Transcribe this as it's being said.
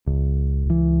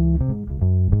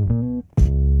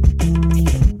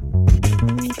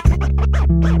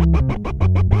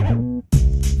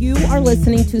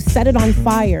going to Set It on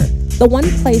Fire, the one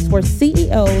place where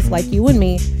CEOs like you and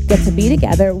me get to be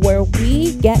together, where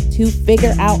we get to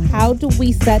figure out how do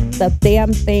we set the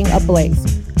damn thing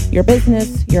ablaze. Your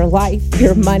business, your life,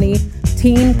 your money,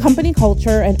 team, company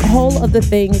culture, and all of the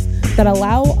things that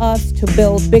allow us to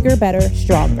build bigger, better,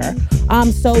 stronger.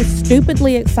 I'm so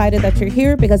stupidly excited that you're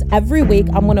here because every week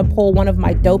I'm going to pull one of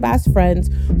my dope ass friends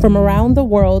from around the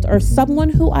world or someone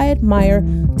who I admire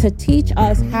to teach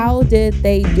us how did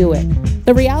they do it.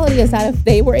 The reality is that if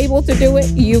they were able to do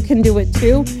it, you can do it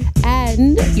too.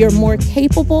 And you're more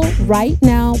capable right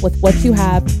now with what you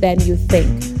have than you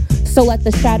think. So let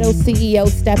the shadow CEO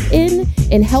step in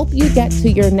and help you get to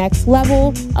your next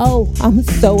level. Oh, I'm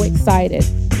so excited.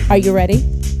 Are you ready?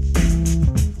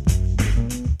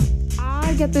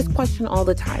 I get this question all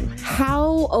the time.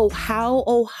 How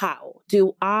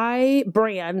do I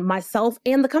brand myself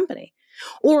and the company?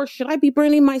 Or should I be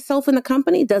branding myself and the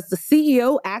company? Does the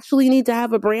CEO actually need to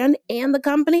have a brand and the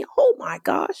company? Oh my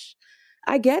gosh,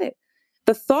 I get it.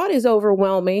 The thought is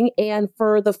overwhelming. And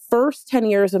for the first 10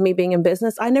 years of me being in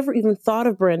business, I never even thought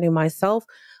of branding myself.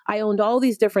 I owned all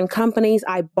these different companies.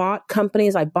 I bought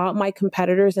companies. I bought my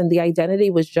competitors, and the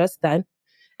identity was just then.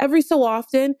 Every so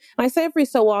often, and I say every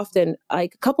so often,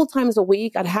 like a couple times a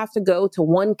week, I'd have to go to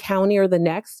one county or the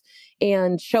next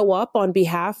and show up on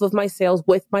behalf of my sales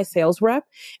with my sales rep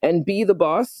and be the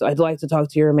boss. I'd like to talk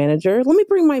to your manager. Let me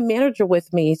bring my manager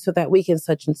with me so that we can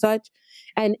such and such.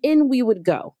 And in we would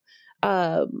go.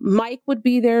 Mike would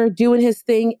be there doing his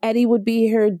thing. Eddie would be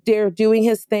here there doing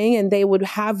his thing, and they would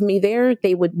have me there.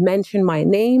 They would mention my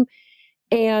name,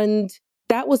 and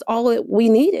that was all that we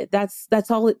needed.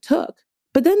 That's all it took.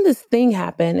 But then this thing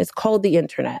happened. It's called the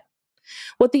internet.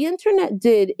 What the internet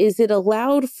did is it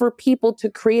allowed for people to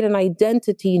create an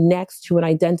identity next to an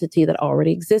identity that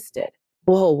already existed.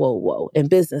 Whoa. In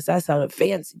business, that sounded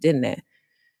fancy, didn't it?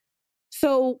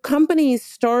 So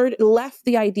companies left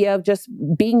the idea of just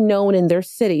being known in their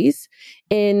cities,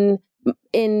 in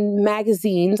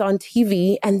magazines, on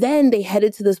TV, and then they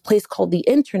headed to this place called the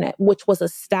internet, which was a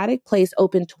static place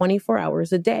open 24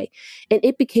 hours a day. And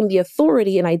it became the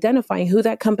authority in identifying who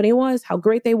that company was, how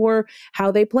great they were,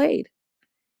 how they played.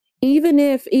 Even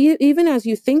as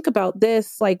you think about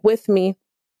this, like with me,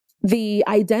 the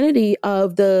identity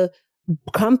of the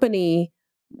company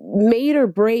made or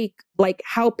break like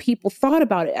how people thought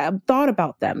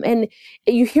about them. And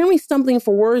you hear me stumbling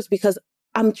for words because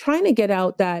I'm trying to get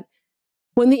out that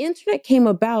when the internet came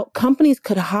about, companies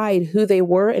could hide who they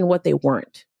were and what they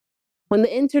weren't. When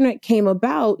the internet came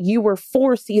about, you were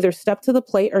forced to either step to the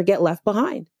plate or get left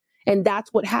behind. And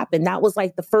that's what happened. That was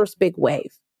like the first big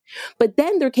wave. But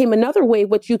then there came another wave,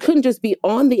 which you couldn't just be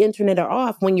on the internet or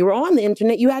off. When you were on the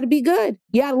internet, you had to be good.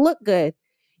 You had to look good.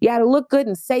 You had to look good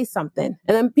and say something.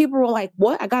 And then people were like,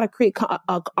 what? I got to create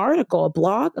an article, a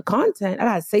blog, a content. I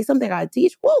got to say something. I got to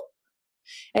teach. Woo.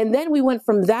 And then we went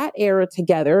from that era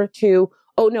together to,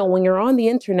 oh no, when you're on the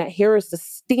internet, here is the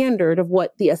standard of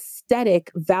what the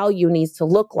aesthetic value needs to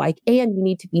look like. And you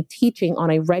need to be teaching on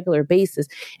a regular basis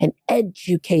and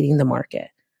educating the market.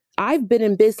 I've been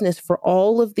in business for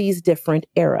all of these different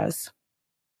eras.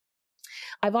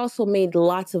 I've also made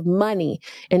lots of money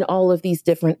in all of these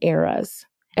different eras.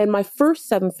 And my first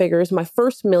 7 figures, my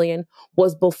first million,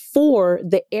 was before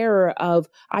the era of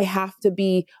I have to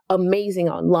be amazing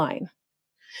online.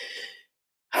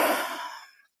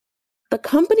 The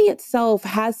company itself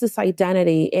has this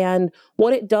identity, and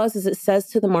what it does is it says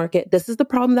to the market, this is the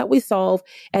problem that we solve,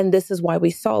 and this is why we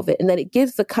solve it. And then it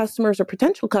gives the customers or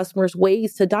potential customers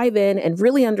ways to dive in and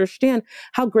really understand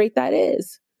how great that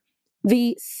is.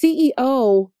 The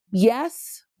CEO,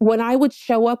 yes, when I would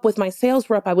show up with my sales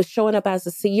rep, I was showing up as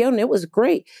a CEO, and it was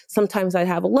great. Sometimes I'd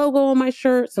have a logo on my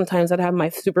shirt. Sometimes I'd have my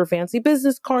super fancy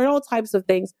business card, all types of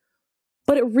things.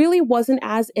 But it really wasn't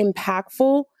as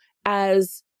impactful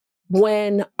as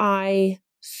when I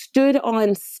stood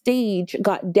on stage,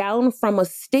 got down from a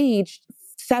stage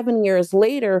 7 years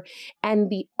later, and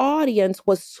the audience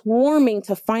was swarming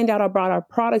to find out about our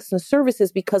products and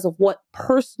services because of what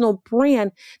personal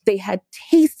brand they had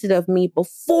tasted of me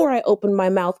before I opened my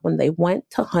mouth when they went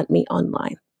to hunt me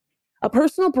online. A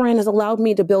personal brand has allowed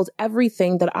me to build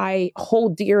everything that I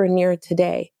hold dear and near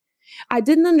today. I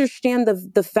didn't understand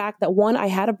the fact that, one, I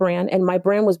had a brand and my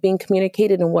brand was being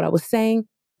communicated in what I was saying,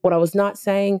 what I was not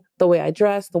saying, the way I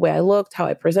dressed, the way I looked, how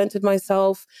I presented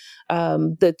myself,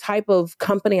 the type of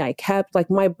company I kept.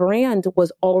 Like, my brand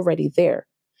was already there.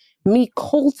 Me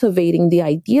cultivating the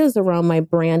ideas around my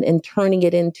brand and turning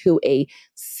it into a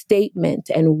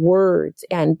statement and words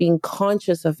and being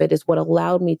conscious of it is what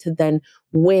allowed me to then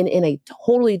win in a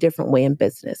totally different way in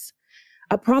business.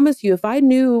 I promise you, if I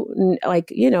knew,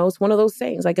 like, it's one of those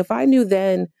things. Like, if I knew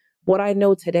then what I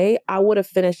know today, I would have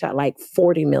finished at like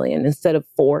 40 million instead of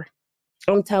 4.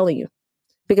 I'm telling you,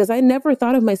 because I never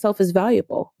thought of myself as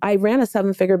valuable. I ran a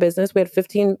 7-figure business. We had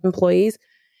 15 employees.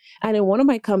 And in one of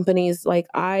my companies,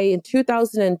 in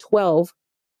 2012,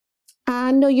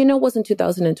 no, it wasn't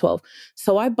 2012.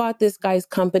 So I bought this guy's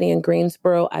company in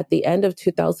Greensboro at the end of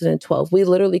 2012. We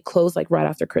literally closed like right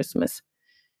after Christmas.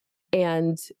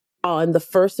 And on the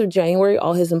 1st of January,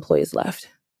 all his employees left.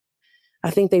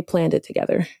 I think they planned it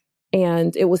together.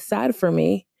 And it was sad for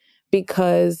me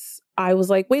because I was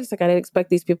like, wait a second, I didn't expect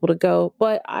these people to go.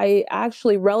 But I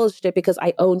actually relished it because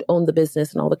I owned the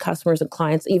business and all the customers and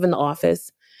clients, even the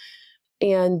office.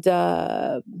 And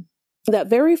that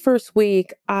very first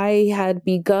week, I had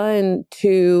begun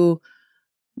to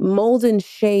mold and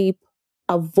shape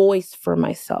a voice for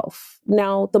myself.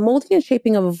 Now, the molding and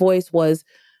shaping of a voice was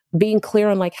being clear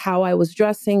on like how I was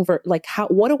dressing, what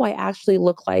do I actually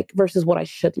look like versus what I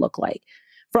should look like.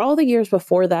 For all the years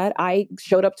before that, I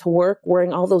showed up to work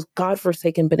wearing all those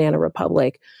godforsaken Banana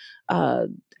Republic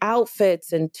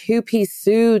outfits and 2-piece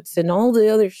suits and all the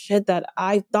other shit that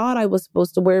I thought I was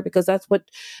supposed to wear because that's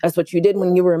what you did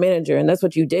when you were a manager and that's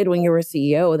what you did when you were a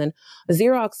CEO. And then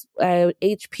Xerox,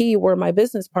 HP were my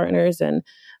business partners, and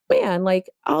man, like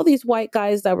all these white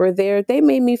guys that were there, they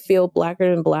made me feel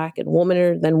blacker than black and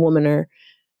womaner than womaner.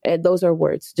 And those are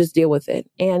words, just deal with it.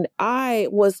 And I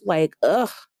was like,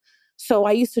 ugh. So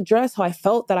I used to dress how I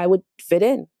felt that I would fit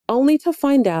in, only to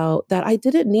find out that I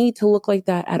didn't need to look like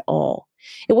that at all.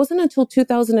 It wasn't until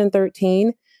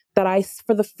 2013 that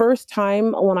for the first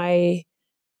time, when I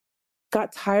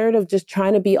got tired of just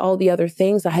trying to be all the other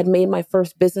things, I had made my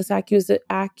first business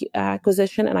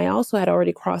acquisition, and I also had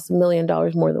already crossed $1 million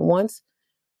more than once.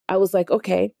 I was like,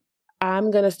 okay, I'm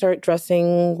going to start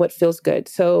dressing what feels good.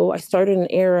 So I started an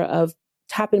era of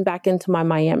tapping back into my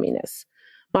Miami-ness.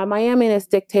 My Miami-ness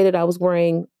dictated I was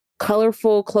wearing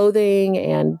colorful clothing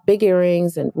and big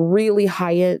earrings and really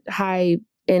high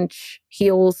inch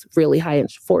heels, really high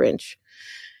inch, 4-inch.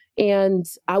 And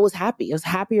I was happy. I was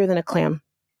happier than a clam.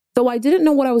 Though I didn't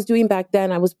know what I was doing back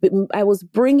then, I was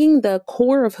bringing the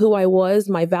core of who I was,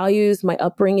 my values, my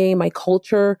upbringing, my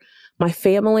culture, my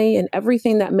family, and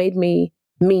everything that made me,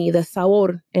 the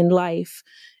sabor in life.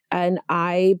 And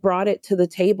I brought it to the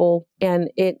table, and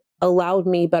it allowed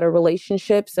me better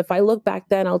relationships. If I look back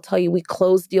then, I'll tell you, we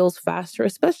closed deals faster,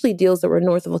 especially deals that were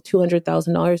north of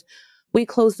 $200,000. We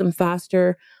closed them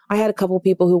faster. I had a couple of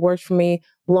people who worked for me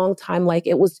long time. Like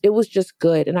it was just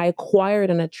good. And I acquired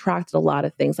and attracted a lot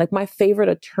of things. Like my favorite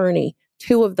attorney,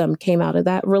 2 of them came out of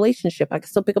that relationship. I can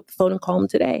still pick up the phone and call them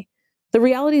today. The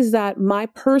reality is that my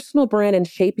personal brand and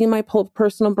shaping my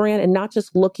personal brand and not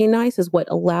just looking nice is what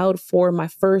allowed for my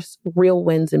first real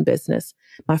wins in business,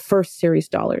 my first series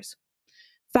dollars.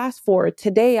 Fast forward,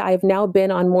 today I've now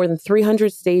been on more than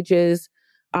 300 stages.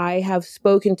 I have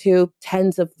spoken to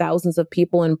tens of thousands of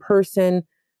people in person,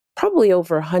 probably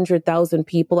over 100,000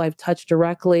 people I've touched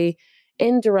directly.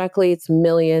 Indirectly, it's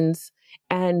millions.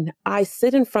 And I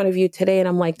sit in front of you today and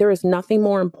I'm like, there is nothing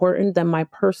more important than my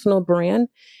personal brand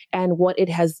and what it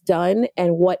has done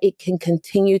and what it can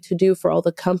continue to do for all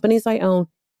the companies I own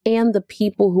and the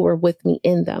people who are with me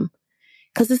in them.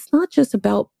 Because it's not just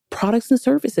about products and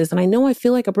services. And I know I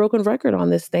feel like a broken record on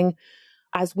this thing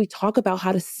as we talk about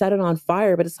how to set it on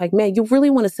fire, but it's like, man, you really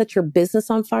want to set your business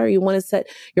on fire. You want to set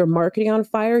your marketing on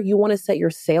fire. You want to set your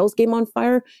sales game on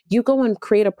fire. You go and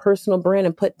create a personal brand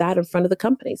and put that in front of the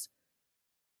companies.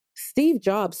 Steve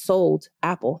Jobs sold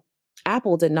Apple.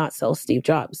 Apple did not sell Steve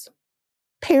Jobs.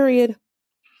 Period.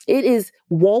 It is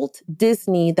Walt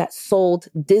Disney that sold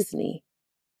Disney.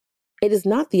 It is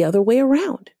not the other way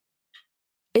around.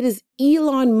 It is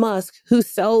Elon Musk who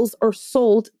sells or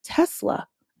sold Tesla.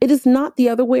 It is not the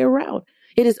other way around.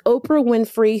 It is Oprah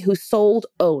Winfrey who sold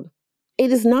OWN.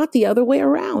 It is not the other way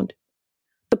around.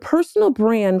 The personal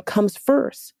brand comes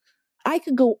first. I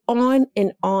could go on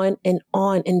and on and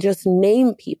on and just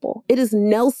name people. It is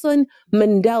Nelson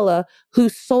Mandela who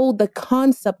sold the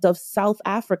concept of South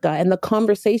Africa and the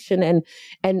conversation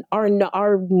and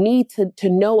our need to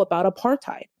know about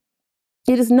apartheid.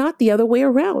 It is not the other way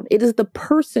around. It is the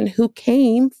person who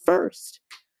came first.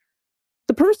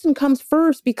 The person comes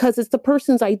first because it's the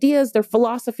person's ideas, their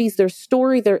philosophies, their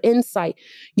story, their insight.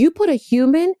 You put a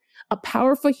human, a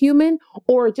powerful human,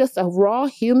 or just a raw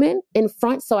human in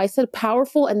front. So I said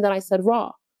powerful and then I said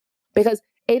raw. Because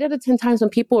 8 out of 10 times when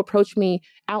people approach me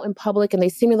out in public and they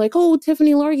see me like, oh,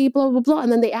 Tiffany Largie, blah, blah, blah.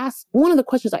 And then they ask, one of the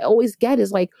questions I always get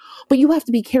is like, but you have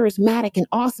to be charismatic and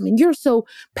awesome. And you're so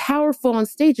powerful on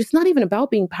stage. It's not even about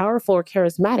being powerful or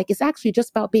charismatic. It's actually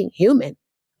just about being human.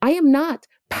 I am not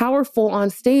powerful on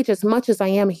stage as much as I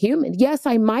am human. Yes,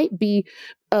 I might be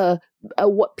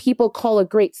what people call a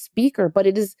great speaker, but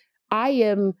I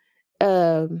am,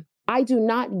 I do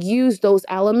not use those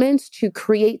elements to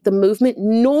create the movement,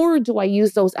 nor do I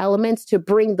use those elements to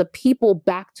bring the people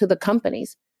back to the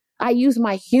companies. I use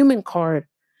my human card.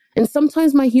 And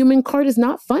sometimes my human card is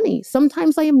not funny.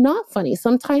 Sometimes I am not funny.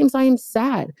 Sometimes I am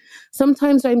sad.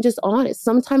 Sometimes I'm just honest.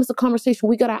 Sometimes the conversation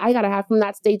I gotta have from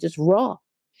that stage is raw.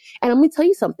 And let me tell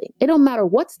you something. It don't matter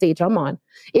what stage I'm on.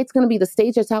 It's going to be the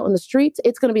stage that's out in the streets.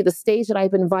 It's going to be the stage that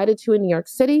I've been invited to in New York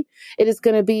City. It is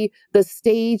going to be the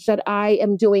stage that I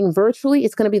am doing virtually.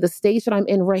 It's going to be the stage that I'm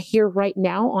in right here, right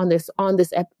now in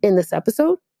this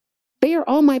episode. They are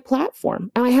all my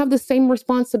platform. And I have the same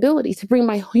responsibility to bring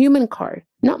my human card,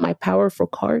 not my powerful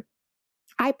card.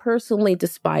 I personally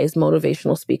despise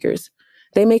motivational speakers.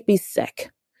 They make me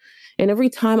sick. And every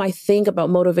time I think about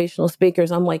motivational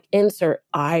speakers, I'm like, insert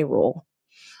eye roll.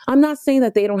 I'm not saying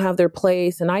that they don't have their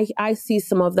place. And I see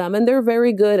some of them and they're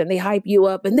very good and they hype you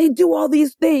up and they do all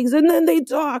these things and then they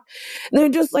talk. They're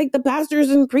just like the pastors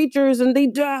and preachers and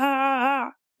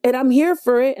and I'm here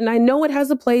for it. And I know it has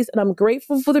a place and I'm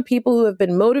grateful for the people who have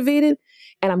been motivated.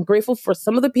 And I'm grateful for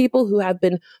some of the people who have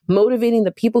been motivating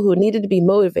the people who needed to be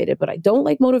motivated. But I don't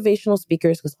like motivational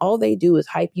speakers because all they do is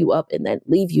hype you up and then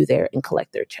leave you there and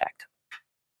collect their check.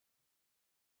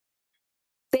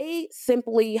 They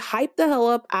simply hype the hell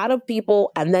up out of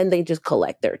people and then they just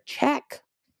collect their check.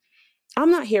 I'm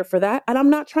not here for that. And I'm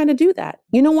not trying to do that.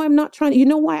 You know why I'm not trying? You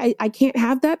know why I can't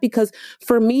have that? Because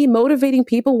for me, motivating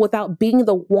people without being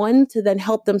the one to then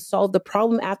help them solve the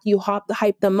problem after you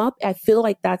hype them up, I feel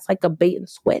like that's like a bait and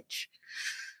switch.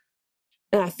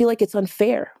 And I feel like it's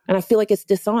unfair and I feel like it's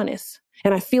dishonest.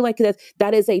 And I feel like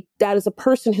that is a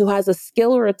person who has a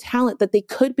skill or a talent that they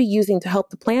could be using to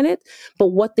help the planet. But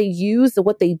what they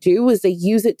do is they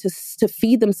use it to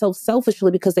feed themselves selfishly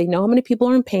because they know how many people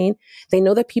are in pain. They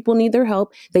know that people need their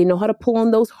help. They know how to pull on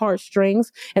those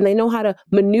heartstrings and they know how to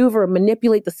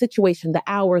manipulate the situation, the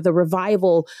hour, the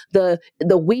revival, the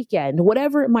weekend,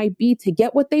 whatever it might be to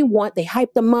get what they want. They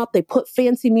hype them up. They put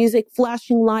fancy music,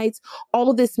 flashing lights, all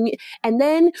of this. And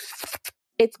then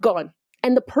it's gone.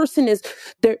 And the person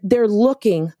they're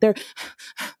looking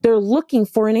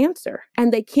for an answer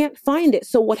and they can't find it.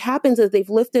 So what happens is they've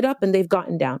lifted up and they've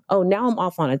gotten down. Oh, now I'm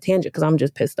off on a tangent because I'm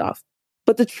just pissed off.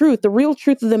 But the real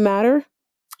truth of the matter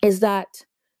is that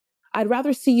I'd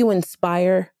rather see you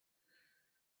inspire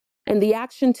and the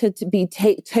action to be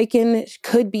taken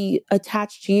could be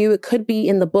attached to you. It could be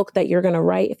in the book that you're going to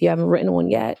write if you haven't written one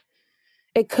yet.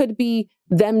 It could be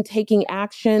them taking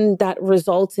action that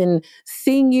results in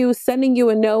seeing you, sending you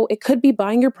a no. It could be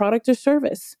buying your product or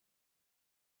service.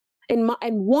 And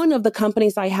one of the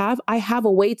companies I have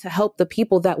a way to help the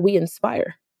people that we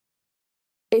inspire.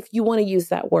 If you want to use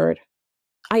that word.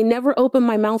 I never open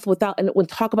my mouth and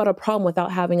talk about a problem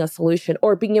without having a solution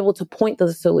or being able to point to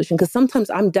the solution. Because sometimes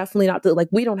I'm definitely not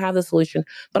we don't have the solution,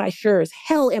 but I sure as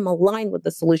hell am aligned with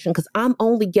the solution because I'm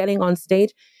only getting on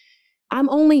stage. I'm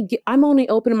only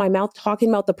opening my mouth talking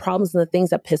about the problems and the things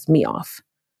that piss me off.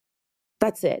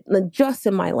 That's it. Just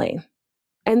in my lane.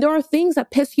 And there are things that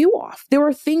piss you off. There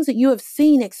are things that you have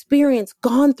seen, experienced,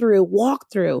 gone through, walked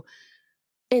through.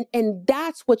 And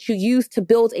that's what you use to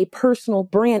build a personal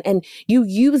brand. And you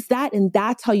use that and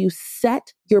that's how you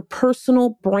set your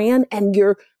personal brand and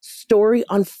your story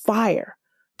on fire.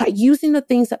 By using the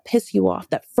things that piss you off,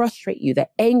 that frustrate you,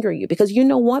 that anger you. Because you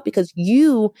know what? Because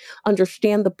you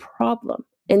understand the problem.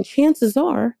 And chances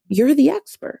are you're the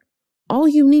expert. All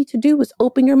you need to do is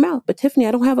open your mouth. But Tiffany,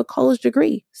 I don't have a college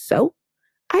degree. So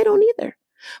I don't either.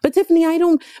 But Tiffany,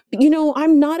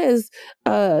 I'm not as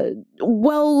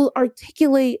well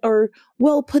articulate or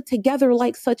well put together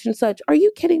like such and such. Are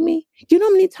you kidding me? You know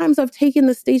how many times I've taken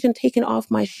the stage and taken off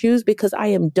my shoes because I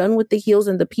am done with the heels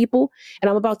and the people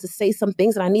and I'm about to say some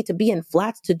things and I need to be in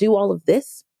flats to do all of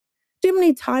this? Do you know how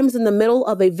many times in the middle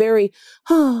of a very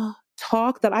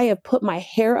talk that I have put my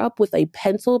hair up with a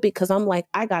pencil because I'm like,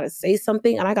 I got to say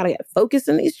something and I got to get focused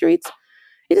in these streets?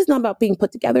 It is not about being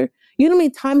put together. You know how many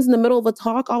times in the middle of a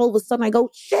talk, all of a sudden I go,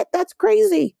 shit, that's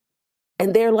crazy.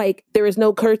 And they're like, there is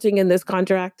no cursing in this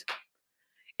contract.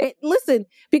 Listen,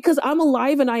 because I'm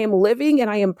alive and I am living and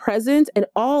I am present. And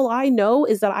all I know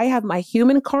is that I have my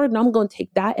human card and I'm going to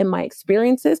take that and my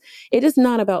experiences. It is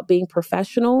not about being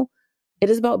professional. It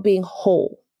is about being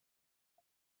whole.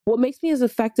 What makes me as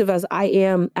effective as I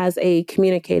am as a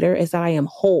communicator is that I am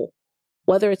whole.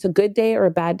 Whether it's a good day or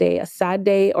a bad day, a sad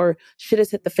day or shit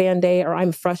has hit the fan day, or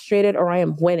I'm frustrated or I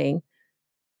am winning.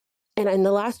 And in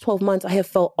the last 12 months, I have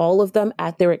felt all of them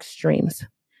at their extremes.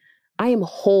 I am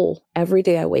whole every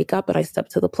day I wake up and I step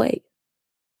to the plate.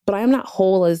 But I am not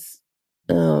whole as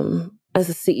a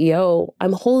CEO.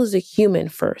 I'm whole as a human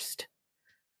first.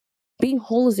 Being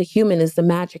whole as a human is the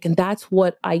magic. And that's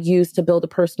what I use to build a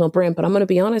personal brand. But I'm going to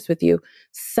be honest with you,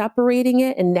 separating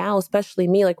it. And now, especially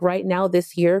me, like right now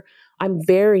this year, I'm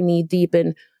very knee deep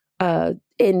in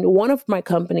one of my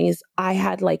companies. I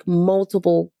had like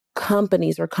multiple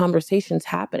companies or conversations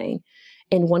happening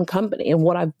in one company. And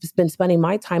what I've been spending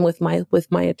my time with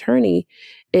my attorney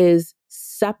is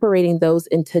separating those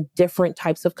into different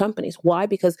types of companies. Why?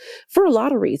 Because for a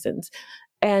lot of reasons.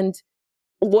 And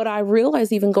what I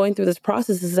realized even going through this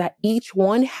process is that each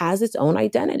one has its own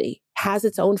identity, has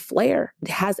its own flair,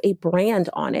 has a brand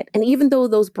on it. And even though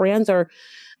those brands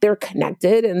they're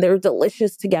connected and they're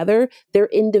delicious together, they're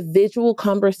individual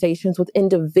conversations with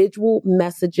individual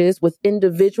messages, with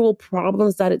individual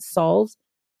problems that it solves.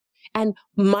 And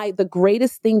the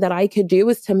greatest thing that I could do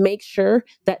is to make sure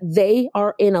that they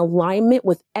are in alignment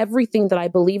with everything that I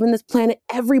believe in this planet,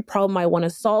 every problem I want to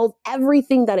solve,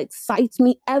 everything that excites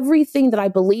me, everything that I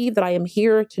believe that I am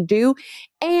here to do.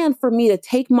 And for me to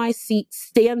take my seat,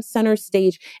 stand center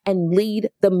stage, and lead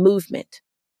the movement.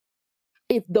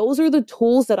 If those are the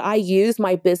tools that I use,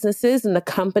 my businesses and the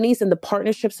companies and the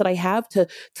partnerships that I have to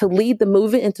lead the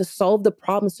movement and to solve the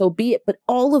problem, so be it. But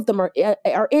all of them are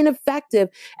ineffective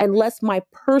unless my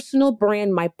personal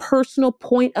brand, my personal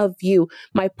point of view,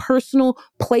 my personal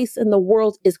place in the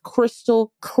world is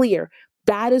crystal clear.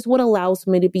 That is what allows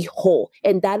me to be whole.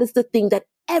 And that is the thing that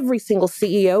every single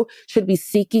CEO should be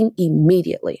seeking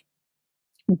immediately.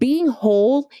 Being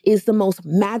whole is the most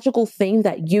magical thing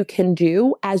that you can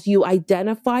do as you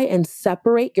identify and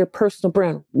separate your personal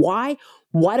brand. Why?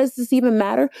 Why does this even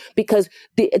matter? Because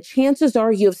the chances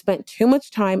are you have spent too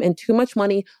much time and too much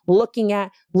money looking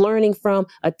at, learning from,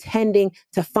 attending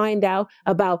to find out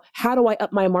about how do I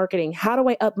up my marketing? How do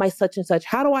I up my such and such?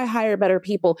 How do I hire better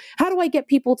people? How do I get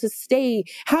people to stay?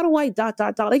 How do I ...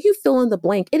 Like you fill in the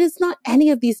blank. It is not any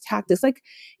of these tactics. Like,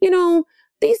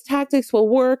 these tactics will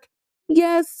work.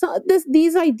 Yes,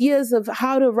 these ideas of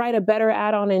how to write a better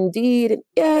ad on Indeed,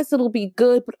 yes, it'll be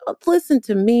good, but listen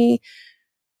to me.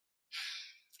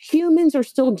 Humans are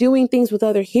still doing things with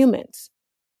other humans.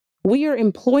 We are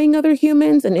employing other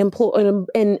humans,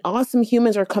 and awesome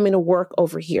humans are coming to work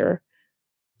over here.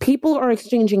 People are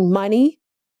exchanging money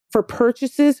for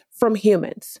purchases from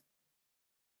humans.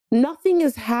 Nothing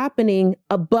is happening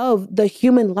above the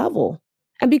human level.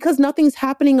 And because nothing's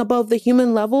happening above the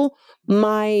human level,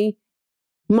 my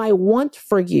want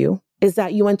for you is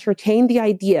that you entertain the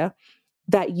idea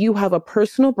that you have a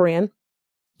personal brand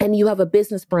and you have a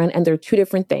business brand, and they're two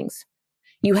different things.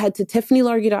 You head to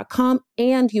tiffanylargy.com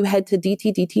and you head to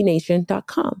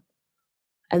dtdtnation.com.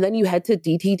 And then you head to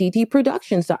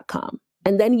dtdtproductions.com.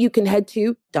 And then you can head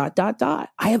to ... I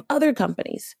have other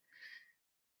companies.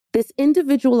 This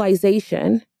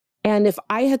individualization, and if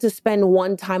I had to spend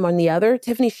one time on the other,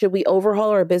 Tiffany, should we overhaul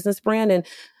our business brand? And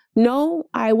no,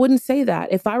 I wouldn't say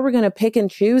that. If I were going to pick and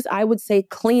choose, I would say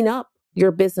clean up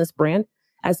your business brand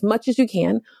as much as you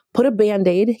can, put a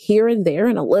Band-Aid here and there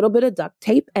and a little bit of duct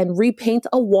tape and repaint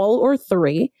a wall or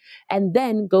three, and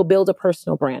then go build a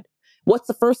personal brand. What's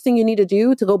the first thing you need to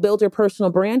do to go build your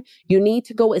personal brand? You need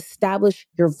to go establish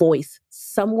your voice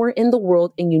somewhere in the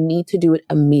world, and you need to do it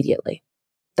immediately.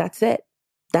 That's it.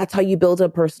 That's how you build a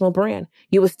personal brand.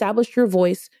 You establish your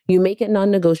voice, you make it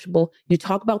non-negotiable, you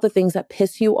talk about the things that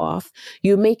piss you off,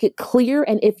 you make it clear.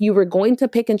 And if you were going to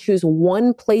pick and choose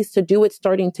one place to do it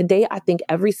starting today, I think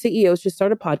every CEO should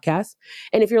start a podcast.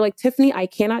 And if you're like, Tiffany, I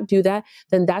cannot do that,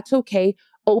 then that's okay.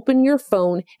 Open your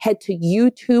phone, head to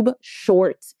YouTube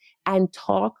Shorts, and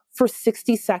talk for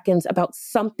 60 seconds about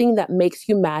something that makes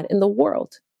you mad in the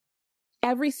world.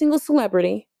 Every single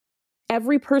celebrity,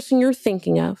 every person you're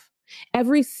thinking of,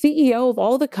 every CEO of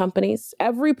all the companies,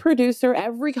 every producer,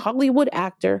 every Hollywood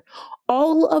actor,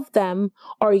 all of them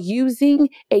are using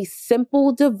a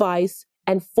simple device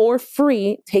and for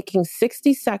free, taking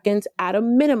 60 seconds at a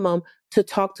minimum to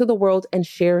talk to the world and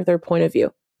share their point of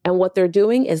view. And what they're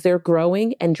doing is they're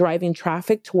growing and driving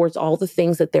traffic towards all the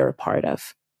things that they're a part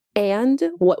of. And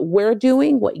what we're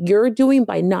doing, what you're doing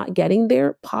by not getting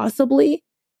there, possibly,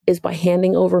 is by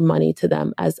handing over money to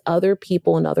them as other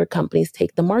people and other companies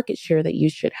take the market share that you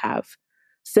should have,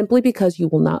 simply because you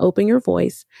will not open your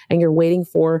voice and you're waiting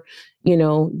for,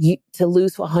 to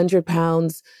lose 100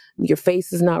 pounds. Your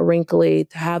face is not wrinkly,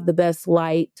 to have the best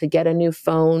light, to get a new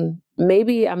phone.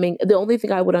 Maybe, the only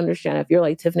thing I would understand, if you're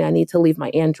like, Tiffany, I need to leave my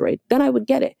Android, then I would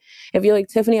get it. If you're like,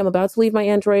 Tiffany, I'm about to leave my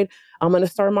Android, I'm going to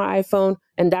start my iPhone,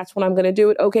 and that's when I'm going to do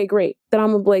it. Okay, great. Then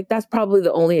I'm going to be like, that's probably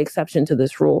the only exception to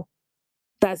this rule.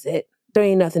 That's it. There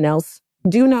ain't nothing else.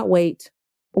 Do not wait.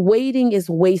 Waiting is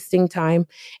wasting time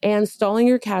and stalling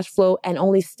your cash flow and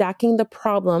only stacking the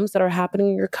problems that are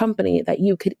happening in your company that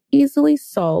you could easily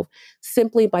solve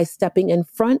simply by stepping in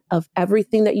front of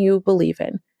everything that you believe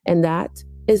in. And that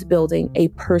is building a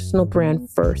personal brand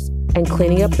first and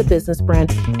cleaning up the business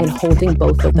brand and holding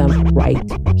both of them right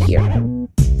here.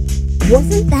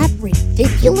 Wasn't that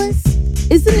ridiculous?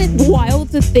 Isn't it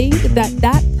wild to think that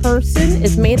that person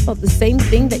is made up of the same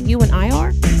thing that you and I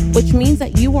are? Which means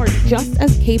that you are just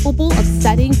as capable of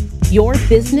setting your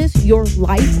business, your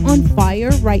life on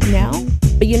fire right now.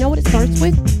 But you know what it starts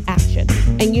with? Action.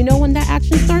 And you know when that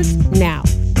action starts? Now,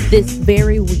 this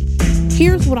very week.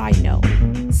 Here's what I know.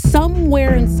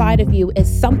 Somewhere inside of you is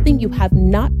something you have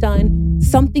not done,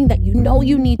 something that you know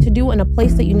you need to do, and a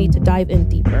place that you need to dive in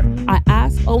deeper. I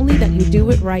ask only that you do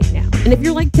it right now. And if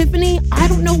you're like, Tiffany, I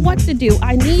don't know what to do,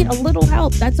 I need a little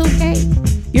help, that's okay.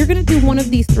 You're going to do one of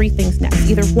these three things next.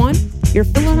 Either one, you're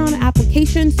filling out an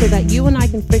application so that you and I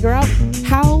can figure out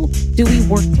how do we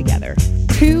work together.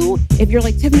 Two, if you're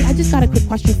like, Tiffany, I just got a quick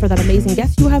question for that amazing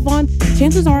guest you have on.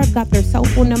 Chances are I've got their cell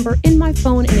phone number in my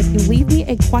phone. And if you leave me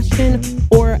a question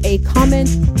or a comment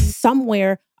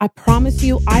somewhere, I promise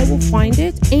you I will find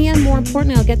it. And more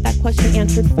importantly, I'll get that question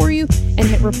answered for you and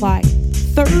hit reply.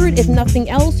 Third, if nothing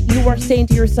else, you are saying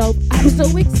to yourself, I'm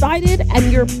so excited,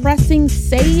 and you're pressing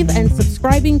save and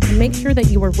subscribing to make sure that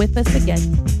you are with us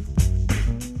again.